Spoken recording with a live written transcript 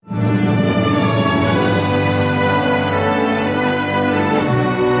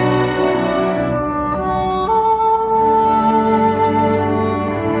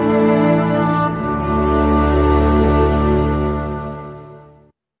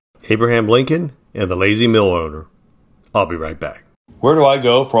Abraham Lincoln and the Lazy Mill Owner. I'll be right back. Where do I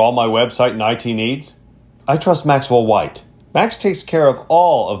go for all my website and IT needs? I trust Maxwell White. Max takes care of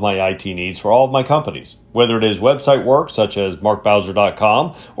all of my IT needs for all of my companies, whether it is website work such as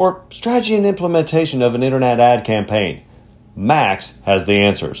markbowser.com or strategy and implementation of an internet ad campaign. Max has the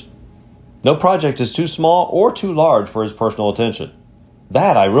answers. No project is too small or too large for his personal attention.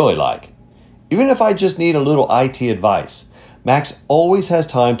 That I really like. Even if I just need a little IT advice, Max always has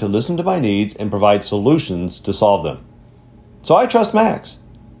time to listen to my needs and provide solutions to solve them. So I trust Max,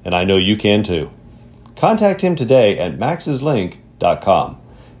 and I know you can too. Contact him today at maxslink.com.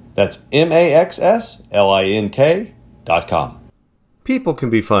 That's maxslink.com. People can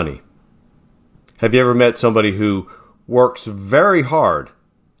be funny. Have you ever met somebody who works very hard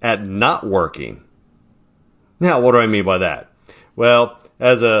at not working? Now, what do I mean by that? Well,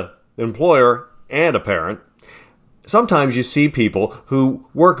 as an employer and a parent, sometimes you see people who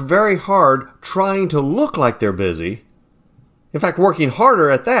work very hard trying to look like they're busy. In fact, working harder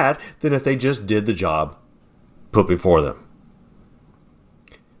at that than if they just did the job put before them.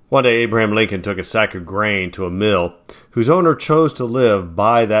 One day, Abraham Lincoln took a sack of grain to a mill whose owner chose to live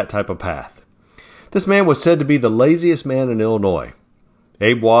by that type of path. This man was said to be the laziest man in Illinois.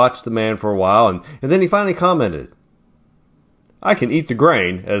 Abe watched the man for a while, and then he finally commented, "I can eat the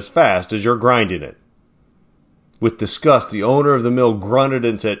grain as fast as you're grinding it." With disgust, the owner of the mill grunted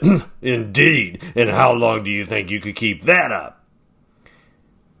and said, "Indeed, and how long do you think you could keep that up?"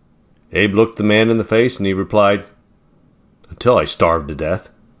 Abe looked the man in the face and he replied, "Until I starve to death."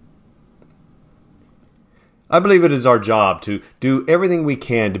 I believe it is our job to do everything we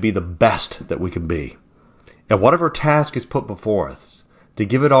can to be the best that we can be. And whatever task is put before us, to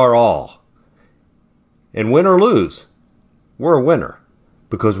give it our all. And win or lose, we're a winner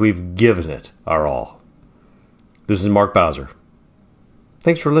because we've given it our all. This is Mark Bowser.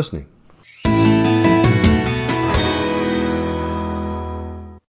 Thanks for listening.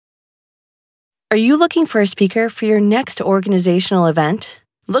 Are you looking for a speaker for your next organizational event?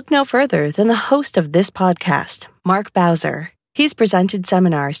 Look no further than the host of this podcast, Mark Bowser. He's presented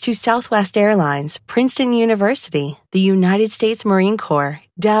seminars to Southwest Airlines, Princeton University, the United States Marine Corps,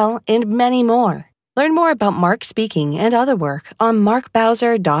 Dell, and many more. Learn more about Mark's speaking and other work on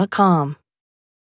markbowser.com.